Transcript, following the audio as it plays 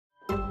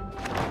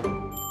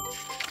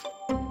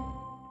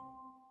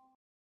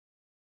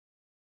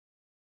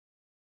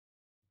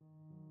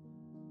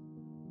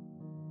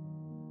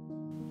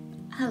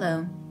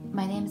Hello,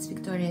 my name is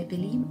Victoria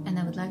Belim and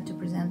I would like to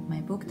present my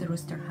book The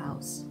Rooster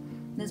House.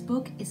 This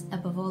book is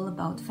above all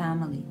about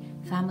family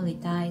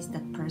ties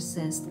that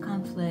persist,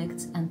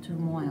 conflicts and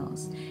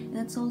turmoils, and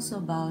it's also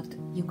about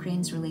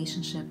Ukraine's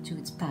relationship to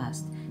its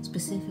past,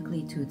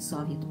 specifically to its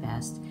Soviet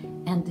past,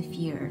 and the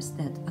fears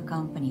that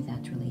accompany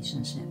that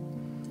relationship.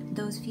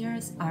 Those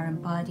fears are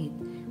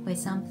embodied by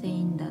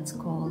something that's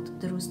called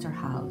the Rooster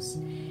House.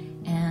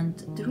 And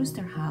the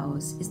Rooster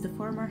House is the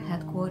former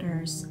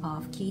headquarters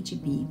of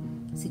KGB,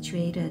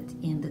 situated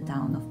in the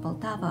town of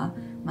Poltava,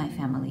 my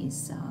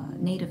family's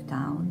native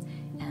town,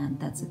 and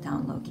that's a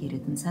town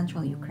located in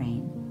central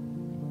Ukraine.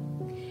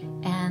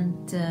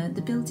 And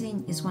the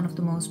building is one of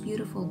the most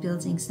beautiful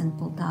buildings in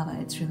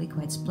Poltava. It's really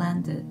quite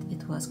splendid.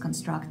 It was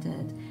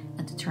constructed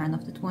at the turn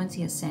of the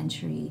 20th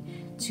century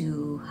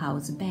to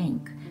house a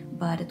bank,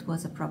 but it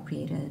was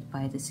appropriated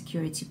by the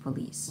security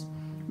police.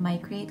 My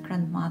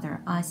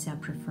great-grandmother Ася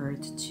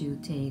preferred to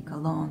take a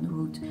long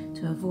route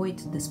to avoid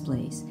this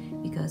place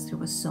because there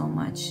was so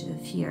much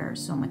fear,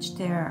 so much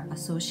terror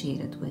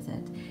associated with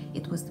it.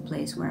 It was the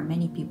place where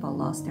many people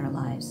lost their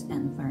lives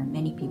and where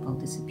many people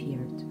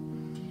disappeared.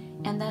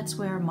 And that's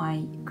where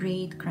my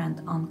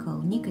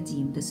great-grand-uncle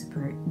Nicodim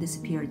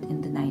disappeared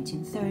in the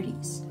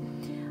 1930s.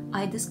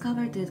 I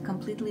discovered it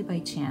completely by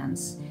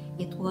chance.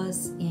 It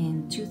was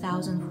in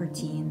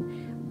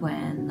 2014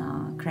 when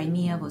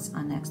Crimea was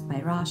annexed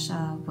by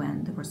Russia,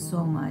 when there was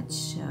so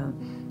much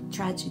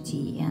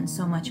tragedy and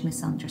so much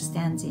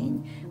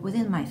misunderstanding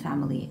within my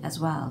family as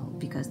well,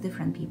 because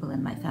different people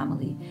in my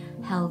family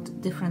held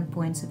different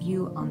points of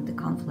view on the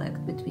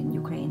conflict between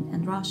Ukraine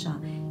and Russia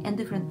and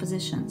different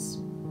positions.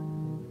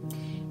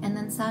 And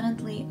then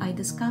suddenly I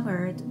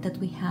discovered that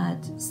we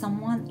had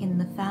someone in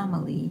the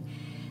family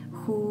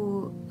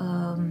who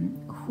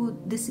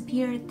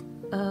disappeared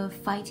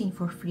fighting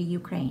for free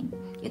Ukraine.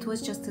 It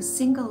was just a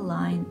single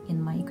line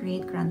in my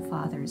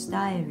great-grandfather's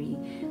diary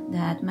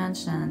that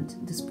mentioned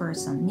this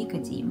person,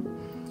 Nicodim.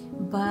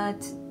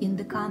 But in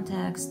the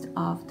context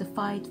of the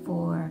fight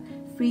for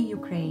free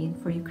Ukraine,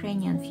 for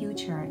Ukrainian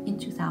future in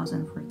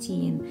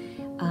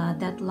 2014,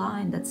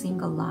 that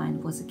single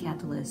line was a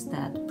catalyst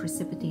that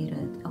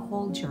precipitated a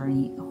whole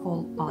journey, a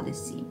whole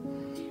odyssey.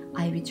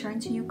 I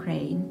returned to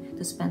Ukraine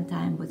to spend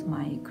time with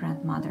my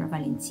grandmother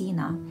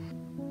Valentina.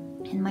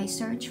 In my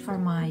search for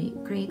my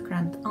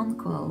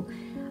great-grand-uncle,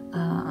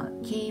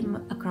 came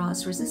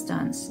across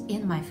resistance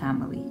in my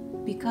family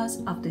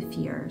because of the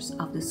fears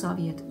of the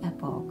Soviet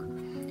epoch.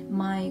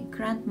 My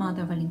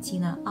grandmother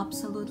Valentina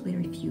absolutely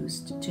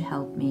refused to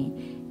help me,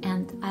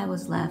 and I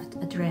was left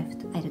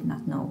adrift. I did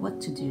not know what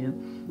to do.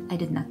 I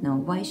did not know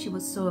why she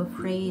was so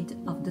afraid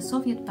of the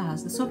Soviet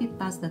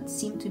past that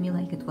seemed to me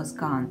like it was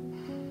gone.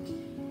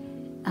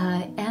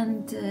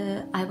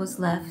 I was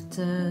left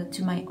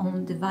to my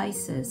own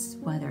devices,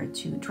 whether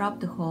to drop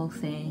the whole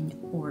thing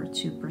or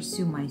to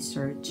pursue my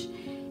search.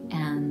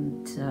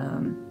 And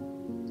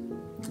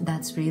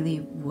that's really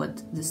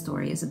what the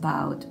story is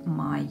about,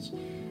 my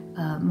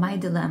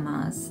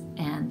dilemmas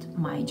and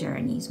my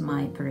journeys,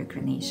 my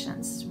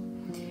peregrinations.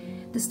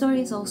 The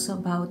story is also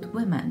about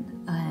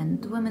women,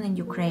 and women in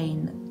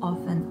Ukraine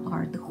often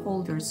are the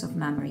holders of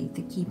memory,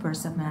 the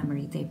keepers of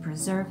memory. They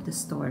preserve the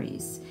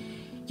stories.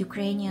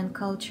 Ukrainian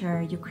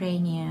culture,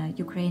 Ukraine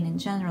in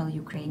general,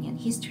 Ukrainian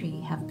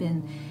history have been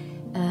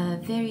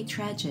very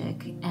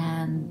tragic,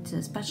 and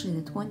especially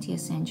the 20th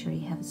century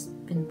has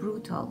been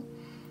brutal.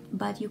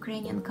 But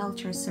Ukrainian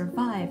culture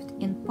survived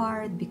in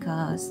part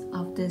because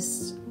of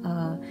this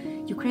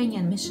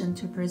Ukrainian mission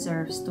to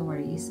preserve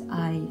stories.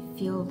 I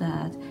feel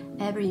that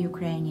every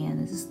Ukrainian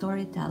is a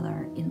storyteller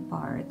in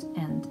part,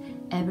 and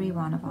every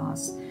one of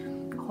us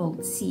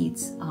hold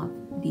seeds of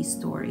these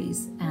stories,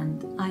 and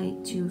I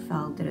too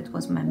felt that it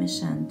was my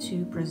mission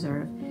to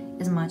preserve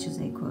as much as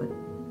I could.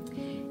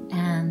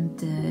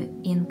 And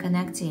in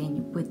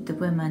connecting with the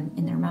women,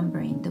 in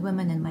remembering the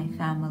women in my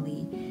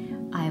family,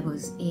 I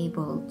was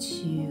able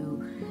to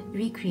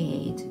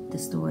recreate the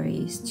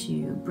stories, to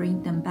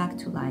bring them back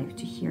to life,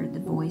 to hear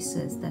the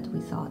voices that we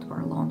thought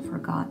were long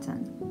forgotten.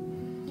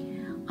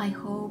 I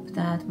hope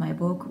that my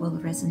book will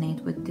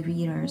resonate with the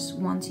readers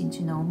wanting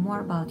to know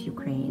more about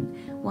Ukraine,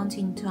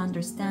 wanting to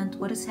understand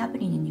what is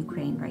happening in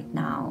Ukraine right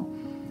now.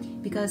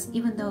 Because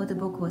even though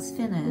the book was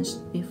finished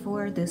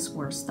before this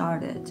war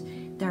started,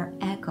 there are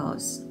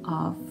echoes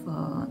of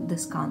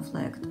this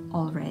conflict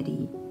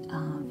already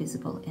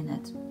visible in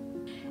it.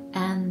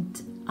 And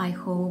I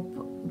hope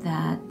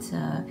that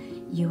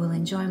you will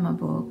enjoy my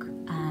book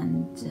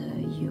and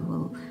you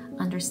will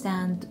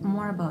understand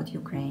more about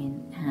Ukraine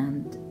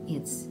and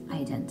its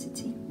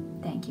identity.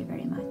 Thank you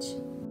very much.